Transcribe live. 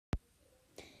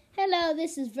Hello,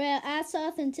 this is Vrail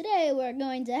Asoth, and today we're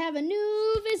going to have a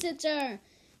new visitor.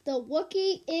 The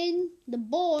Wookiee in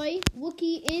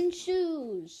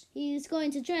shoes. He's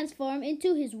going to transform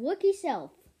into his Wookiee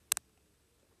self.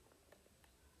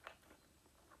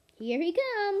 Here he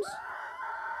comes.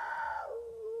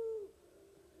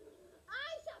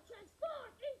 I shall transform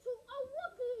into a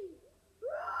Wookiee.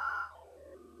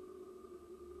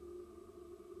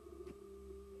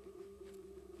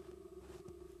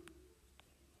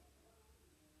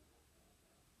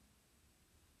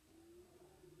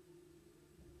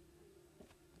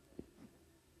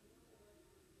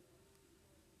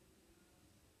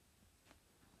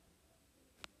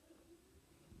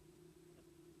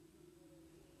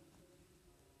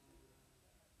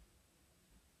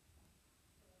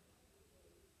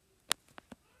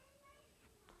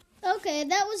 Okay,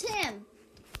 that was him.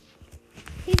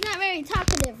 He's not very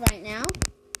talkative right now,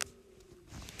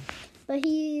 but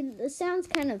he sounds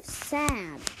kind of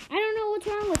sad. I don't know what's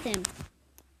wrong with him.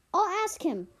 I'll ask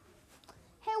him.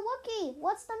 Hey, Wookiee,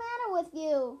 what's the matter with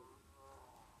you?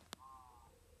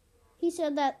 He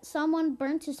said that someone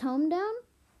burnt his home down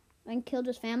and killed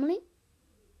his family.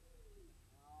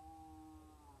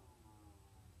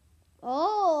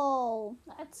 Oh,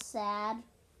 that's sad.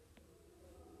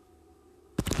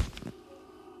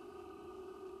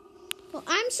 Well,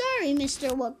 I'm sorry, Mr.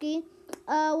 Wookiee.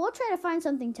 We'll try to find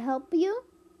something to help you.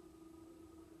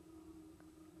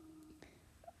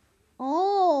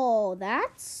 Oh,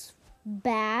 that's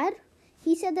bad.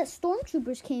 He said that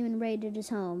stormtroopers came and raided his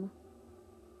home.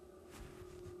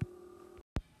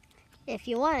 If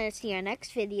you want to see our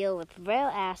next video with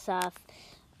Vrail Asoth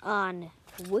on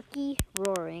Wookiee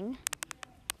roaring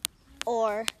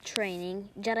or training,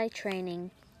 Jedi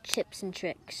training, tips and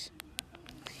tricks,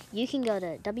 you can go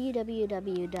to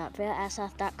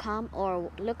www.vrailasoth.com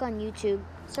or look on YouTube,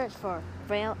 search for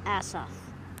Vrail Asoth.